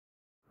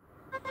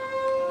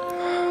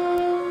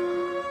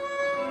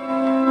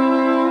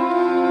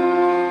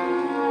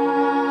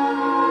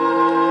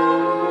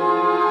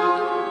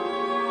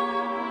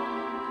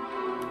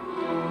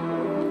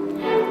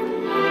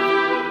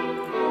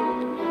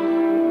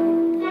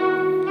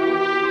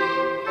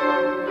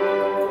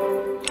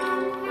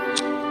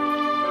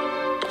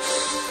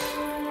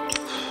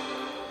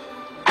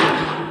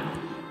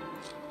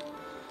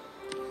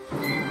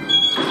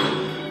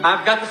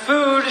I've got the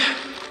food.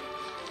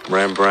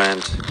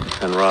 Rembrandt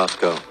and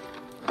Rothko.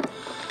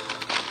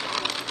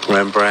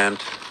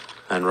 Rembrandt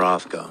and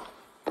Rothko.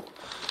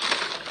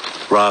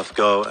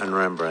 Rothko and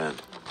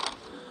Rembrandt.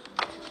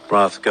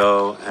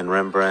 Rothko and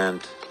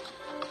Rembrandt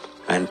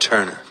and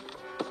Turner.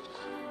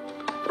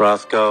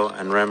 Rothko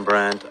and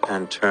Rembrandt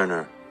and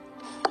Turner.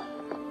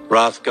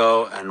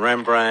 Rothko and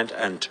Rembrandt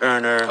and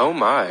Turner. Oh,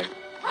 my.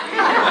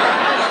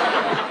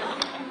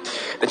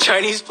 The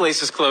Chinese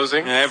place is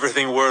closing.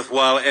 Everything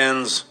worthwhile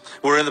ends.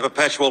 We're in the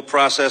perpetual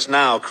process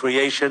now.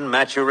 Creation,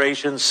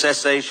 maturation,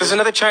 cessation. There's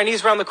another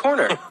Chinese around the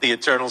corner. The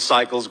eternal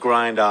cycles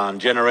grind on.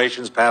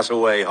 Generations pass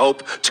away.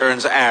 Hope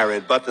turns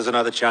arid. But there's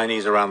another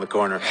Chinese around the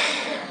corner.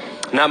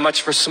 Not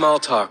much for small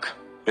talk.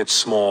 It's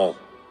small.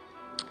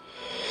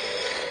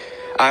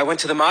 I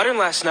went to the Modern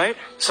last night,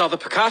 saw the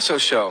Picasso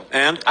show.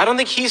 And? I don't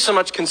think he's so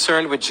much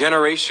concerned with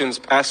generations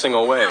passing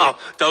away. Oh,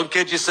 don't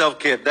kid yourself,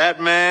 kid. That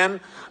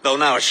man, though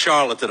now a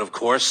charlatan, of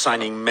course,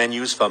 signing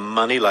menus for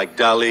money like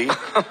Dali,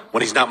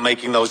 when he's not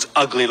making those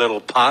ugly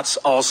little pots,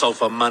 also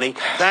for money.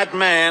 That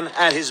man,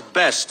 at his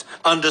best,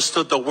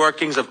 understood the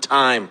workings of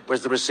time.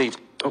 Where's the receipt?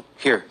 Oh,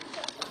 here.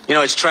 You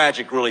know, it's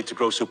tragic, really, to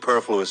grow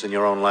superfluous in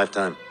your own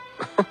lifetime.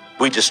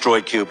 We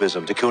destroyed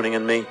Cubism, de Kooning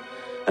and me.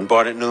 And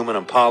Barnett Newman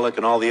and Pollock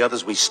and all the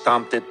others, we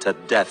stomped it to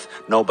death.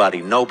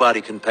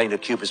 Nobody can paint a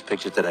Cubist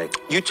picture today.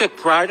 You took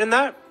pride in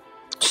that?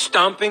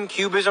 Stomping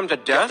Cubism to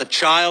death? The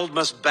child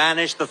must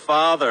banish the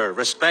father.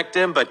 Respect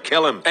him, but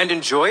kill him. And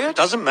enjoy it?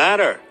 Doesn't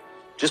matter.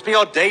 Just be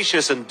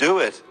audacious and do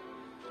it.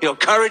 You know,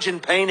 courage in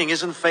painting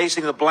isn't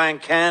facing the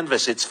blank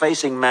canvas. It's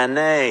facing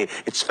Manet.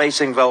 It's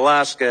facing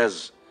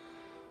Velázquez.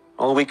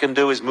 All we can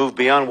do is move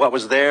beyond what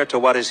was there to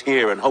what is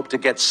here and hope to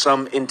get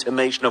some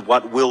intimation of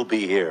what will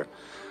be here.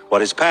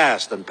 What is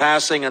past and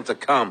passing and to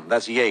come.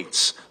 That's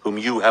Yeats, whom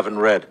you haven't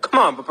read. Come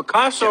on, but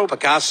Picasso... Yeah,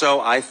 Picasso,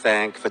 I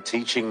thank for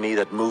teaching me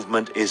that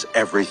movement is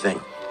everything.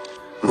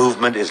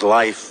 Movement is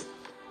life.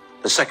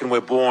 The second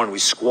we're born, we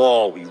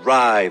squall, we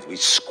writhe, we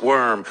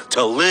squirm.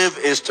 To live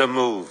is to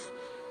move.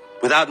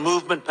 Without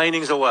movement,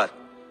 paintings are what?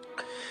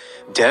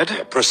 Dead?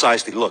 Yeah,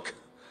 precisely. Look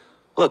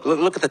at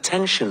the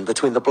tension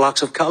between the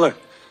blocks of color.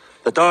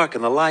 The dark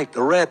and the light,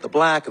 the red, the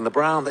black and the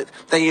brown.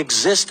 They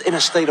exist in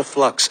a state of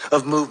flux,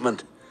 of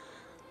movement.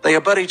 They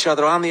abut each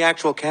other on the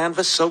actual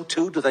canvas, so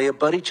too do they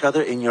abut each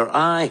other in your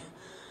eye.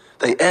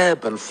 They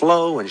ebb and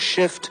flow and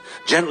shift,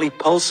 gently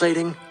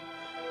pulsating.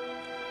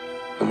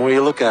 The more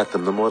you look at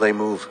them, the more they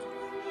move.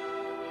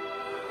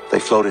 They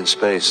float in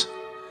space.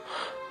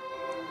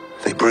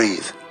 They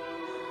breathe.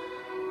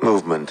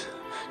 Movement,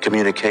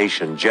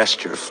 communication,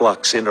 gesture,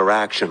 flux,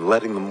 interaction,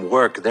 letting them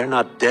work. They're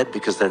not dead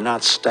because they're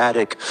not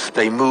static.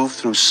 They move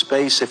through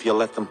space if you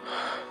let them.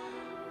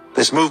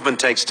 This movement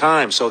takes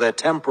time, so they're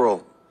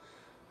temporal.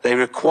 They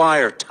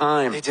require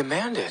time. They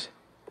demand it.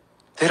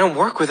 They don't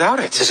work without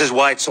it. This is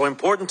why it's so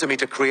important to me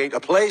to create a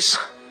place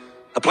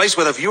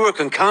where the viewer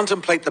can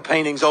contemplate the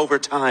paintings over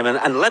time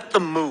and let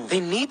them move.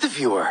 They need the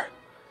viewer.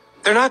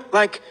 They're not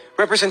like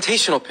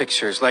representational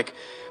pictures, like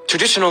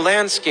traditional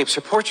landscapes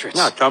or portraits.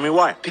 No, tell me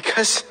why.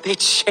 Because they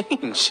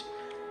change.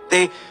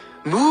 They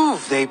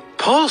move. They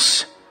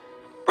pulse.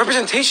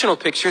 Representational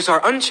pictures are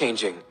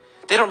unchanging.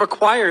 They don't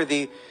require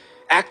the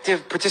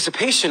active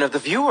participation of the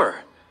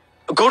viewer.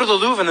 Go to the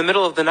Louvre in the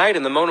middle of the night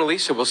and the Mona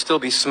Lisa will still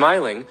be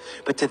smiling,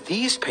 but do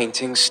these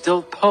paintings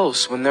still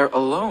pulse when they're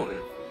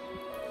alone?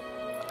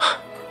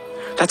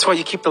 That's why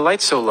you keep the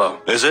light so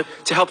low. Is it?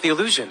 To help the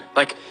illusion,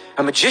 like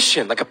a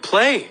magician, like a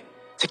play,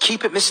 to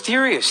keep it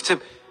mysterious, to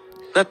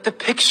let the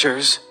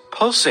pictures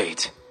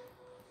pulsate.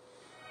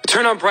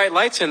 Turn on bright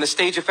lights and the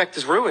stage effect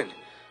is ruined.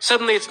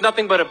 Suddenly it's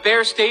nothing but a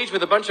bare stage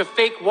with a bunch of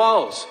fake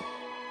walls.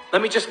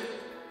 Let me just...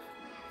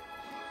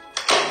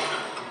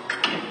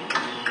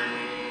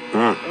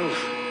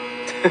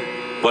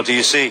 What do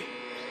you see?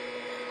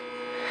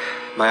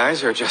 My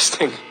eyes are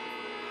adjusting.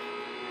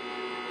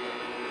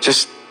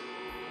 Just...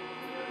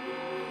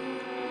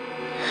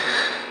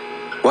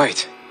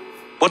 white.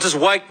 What does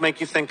white make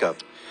you think of?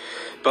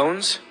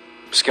 Bones,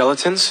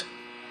 skeletons,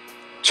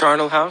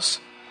 charnel house,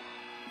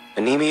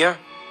 anemia,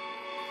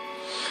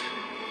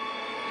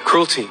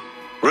 cruelty.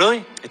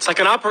 Really? It's like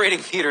an operating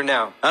theater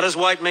now. How does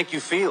white make you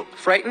feel?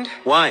 Frightened?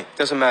 Why?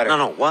 Doesn't matter.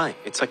 No, why?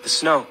 It's like the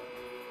snow.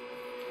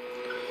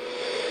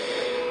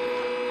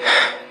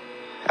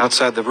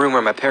 Outside the room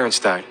where my parents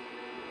died.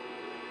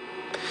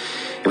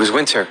 It was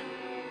winter.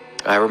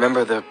 I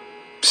remember the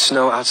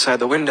snow outside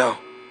the window.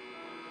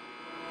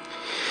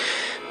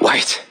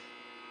 White.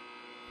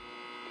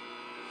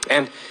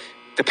 And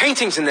the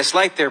paintings in this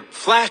light, they're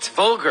flat,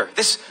 vulgar.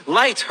 This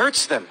light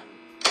hurts them.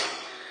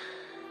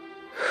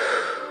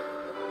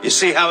 You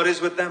see how it is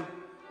with them?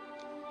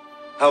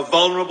 How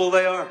vulnerable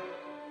they are?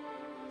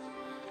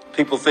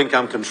 People think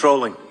I'm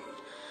controlling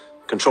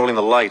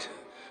the light,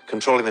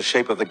 controlling the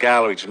shape of the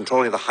gallery,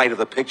 controlling the height of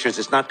the pictures.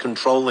 It's not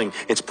controlling,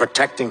 it's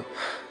protecting.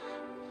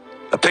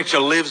 A picture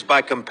lives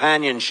by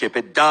companionship.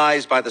 It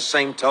dies by the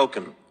same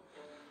token.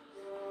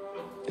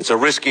 It's a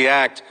risky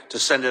act to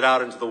send it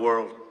out into the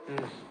world.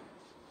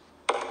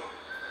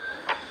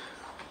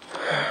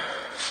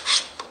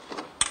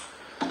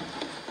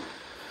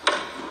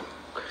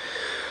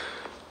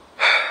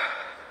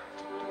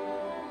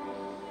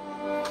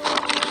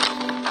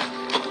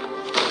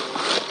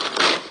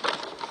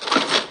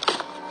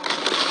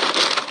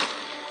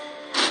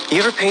 You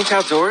ever paint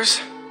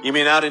outdoors? You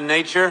mean out in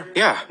nature?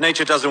 Yeah.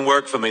 Nature doesn't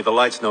work for me. The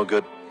light's no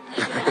good.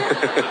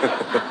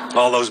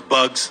 All those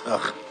bugs.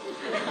 Ugh.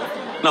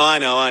 No,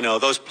 I know.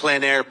 Those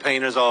plein air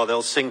painters,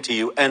 they'll sing to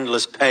you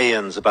endless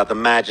paeans about the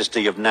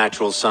majesty of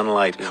natural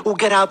sunlight. Oh,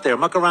 get out there,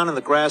 muck around in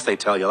the grass, they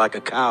tell you, like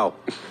a cow.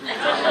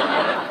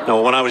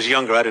 No, when I was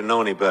younger, I didn't know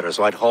any better,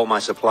 so I'd haul my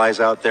supplies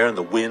out there, and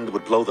the wind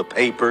would blow the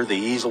paper, the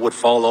easel would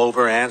fall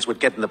over, ants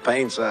would get in the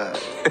paints. But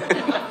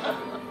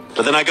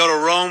then I go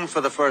to Rome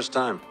for the first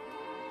time.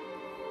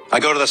 I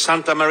go to the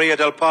Santa Maria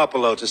del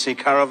Popolo to see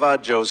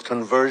Caravaggio's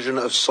Conversion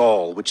of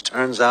Saul, which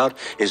turns out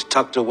is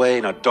tucked away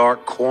in a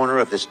dark corner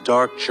of this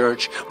dark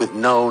church with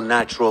no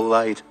natural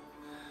light.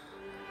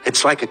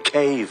 It's like a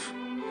cave.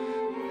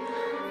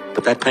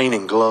 But that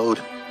painting glowed.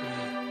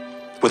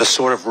 With a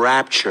sort of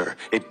rapture,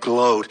 it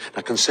glowed.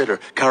 Now consider,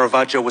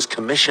 Caravaggio was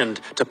commissioned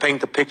to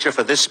paint the picture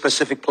for this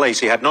specific place.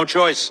 He had no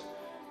choice.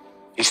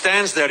 He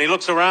stands there and he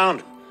looks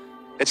around.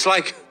 It's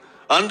like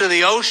under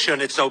the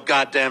ocean, it's so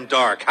goddamn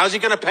dark. How's he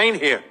going to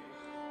paint here?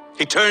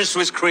 He turns to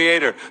his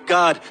creator.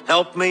 God,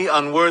 help me,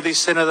 unworthy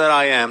sinner that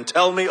I am.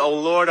 Tell me, O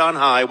Lord on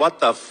high, what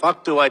the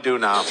fuck do I do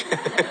now?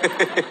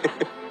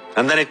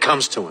 And then it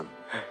comes to him.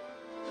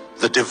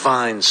 The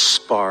divine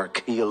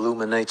spark. He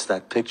illuminates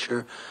that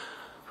picture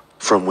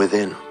from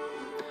within.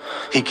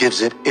 He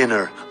gives it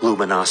inner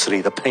luminosity.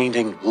 The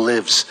painting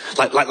lives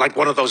like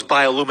one of those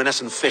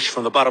bioluminescent fish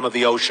from the bottom of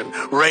the ocean,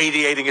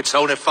 radiating its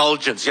own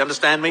effulgence. You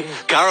understand me?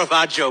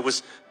 Caravaggio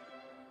was...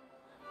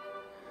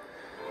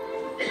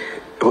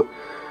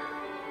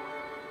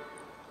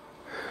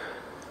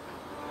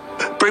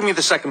 Bring me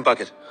the second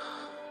bucket.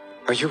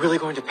 Are you really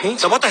going to paint?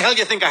 So what the hell do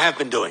you think I have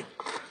been doing?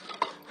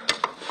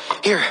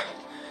 Here.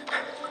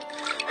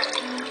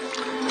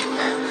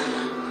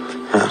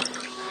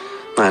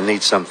 I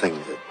need something.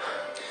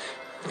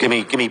 Give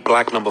me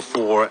black number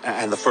 4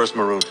 and the first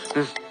maroon.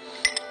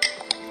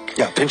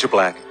 Yeah, pinch of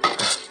black.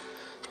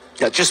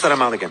 Yeah, just that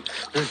amount again.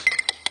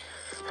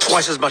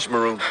 Twice as much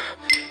maroon.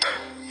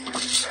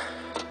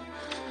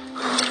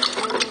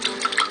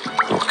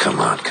 Oh, come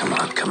on.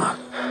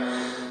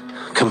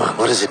 Come on,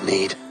 what does it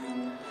need?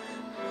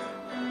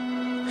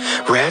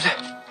 Red?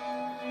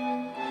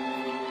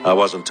 I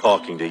wasn't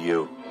talking to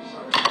you.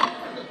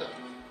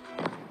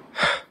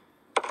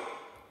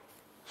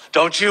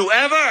 Don't you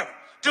ever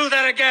do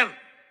that again!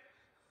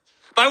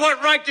 By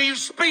what right do you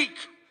speak?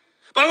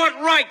 By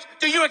what right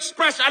do you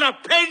express an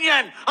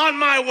opinion on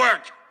my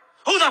work?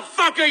 Who the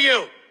fuck are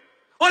you?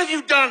 What have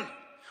you done?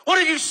 What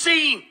have you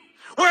seen?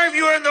 Where have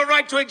you earned the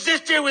right to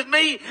exist here with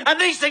me?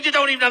 And these things you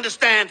don't even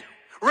understand.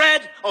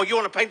 Red? Oh, you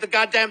want to paint the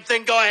goddamn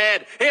thing? Go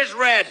ahead. Here's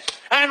red,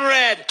 and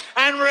red,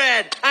 and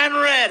red, and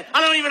red. I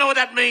don't even know what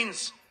that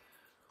means.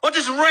 What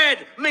does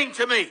red mean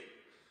to me?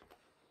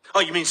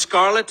 Oh, you mean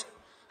scarlet?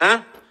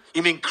 Huh?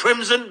 You mean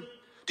crimson?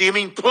 Do you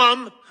mean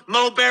plum,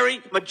 mulberry,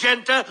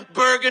 magenta,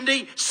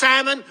 burgundy,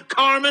 salmon,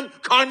 carmine,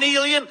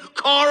 carnelian,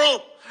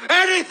 coral?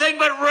 Anything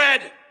but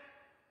red!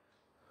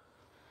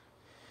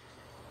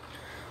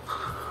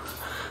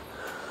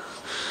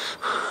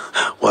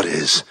 What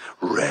is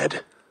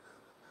red?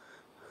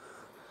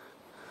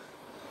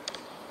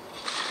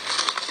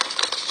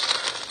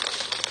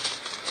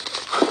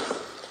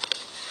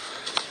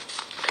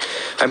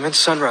 I meant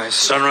sunrise.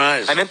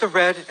 Sunrise? I meant the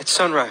red at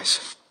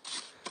sunrise.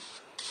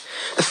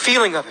 The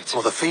feeling of it.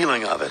 Oh, the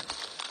feeling of it.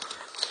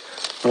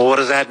 Well, what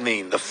does that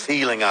mean, the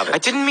feeling of it? I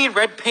didn't mean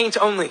red paint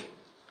only.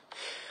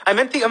 I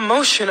meant the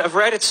emotion of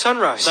red at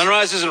sunrise.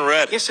 Sunrise isn't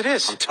red. Yes, it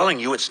is. I'm telling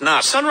you, it's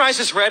not.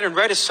 Sunrise is red and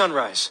red is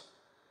sunrise.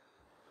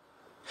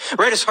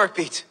 Red is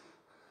heartbeat.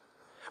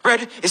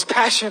 Red is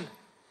passion.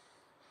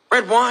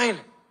 Red wine.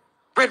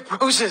 Red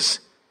roses.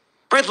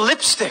 Red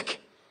lipstick.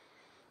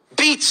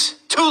 Beets,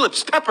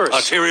 tulips, peppers.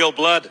 Arterial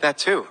blood. That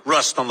too.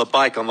 Rust on the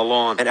bike on the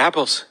lawn. And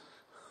apples.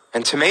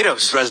 And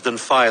tomatoes. Dresden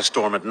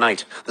firestorm at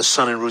night. The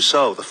sun in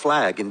Rousseau. The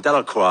flag in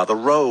Delacroix. The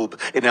robe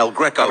in El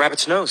Greco. A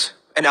rabbit's nose.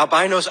 An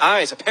albino's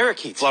eyes. A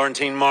parakeet.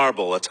 Florentine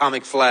marble.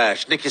 Atomic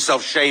flash. Nick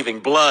yourself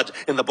shaving. Blood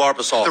in the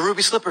Barbasol. The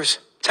ruby slippers.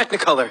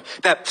 Technicolor.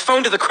 That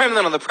phone to the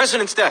Kremlin on the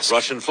president's desk.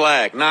 Russian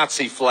flag.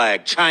 Nazi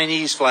flag.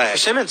 Chinese flag.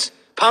 Persimmons.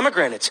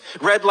 Pomegranates.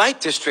 Red light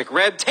district.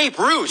 Red tape.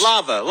 Rouge.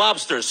 Lava.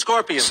 Lobsters.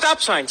 Scorpions.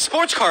 Stop sign.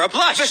 Sports car. A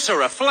blush.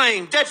 Viscera.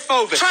 Flame. Dead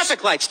Fovis.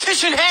 Traffic lights.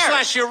 Titian hair.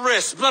 Slash your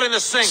wrists. Blood in the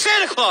sink.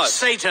 Santa Claus.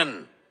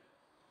 Satan.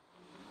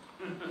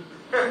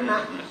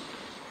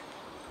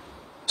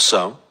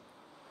 So?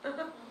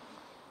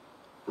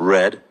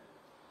 Red?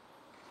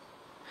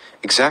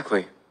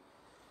 Exactly.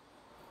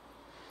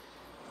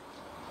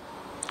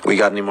 We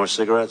got any more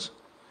cigarettes?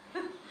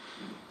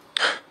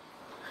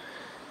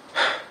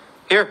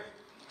 Here.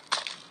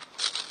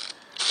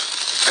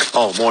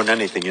 Oh, more than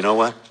anything, you know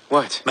what?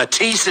 What?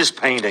 Matisse's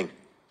painting.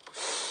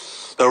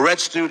 The Red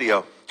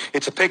Studio.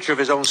 It's a picture of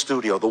his own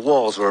studio. The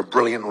walls are a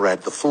brilliant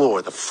red. The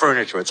floor, the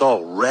furniture, it's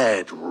all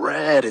red,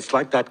 red. It's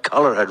like that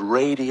color had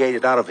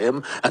radiated out of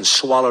him and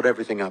swallowed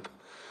everything up.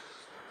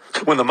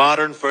 When the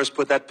Modern first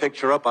put that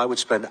picture up, I would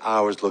spend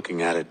hours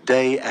looking at it.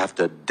 Day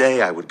after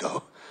day I would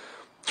go,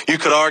 You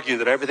could argue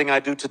that everything I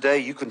do today,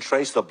 you can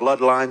trace the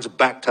bloodlines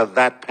back to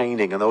that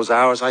painting and those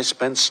hours I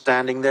spent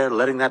standing there,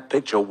 letting that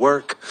picture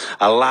work,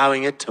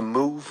 allowing it to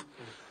move.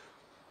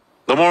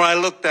 The more I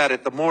looked at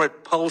it, the more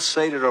it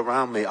pulsated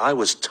around me. I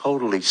was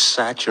totally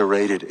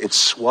saturated. It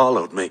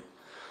swallowed me.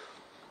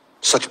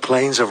 Such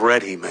planes of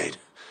red he made.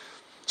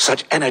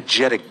 Such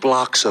energetic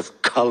blocks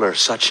of color.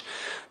 Such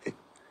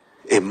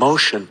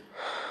emotion.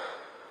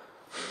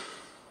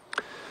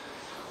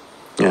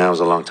 Yeah, that was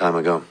a long time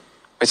ago.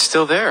 It's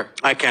still there.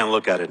 I can't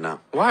look at it now.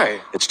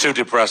 Why? It's too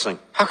depressing.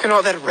 How can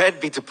all that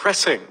red be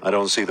depressing? I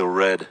don't see the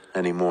red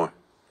anymore.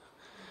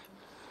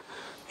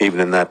 Even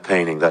in that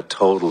painting, that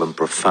total and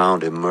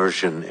profound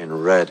immersion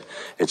in red,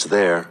 it's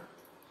there.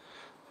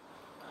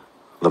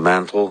 The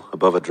mantle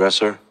above a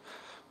dresser,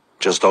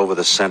 just over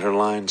the center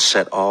line,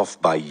 set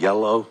off by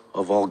yellow,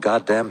 of all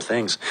goddamn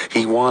things.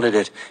 He wanted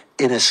it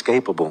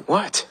inescapable.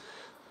 What?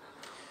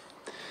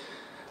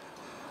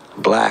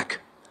 Black.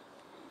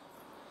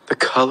 The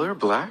color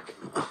black?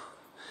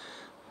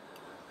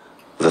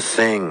 The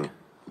thing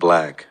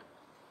black.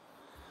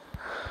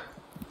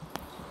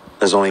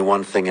 There's only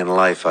one thing in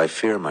life I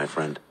fear, my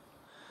friend.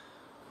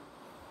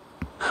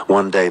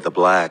 One day the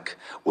black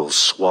will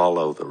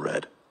swallow the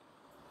red.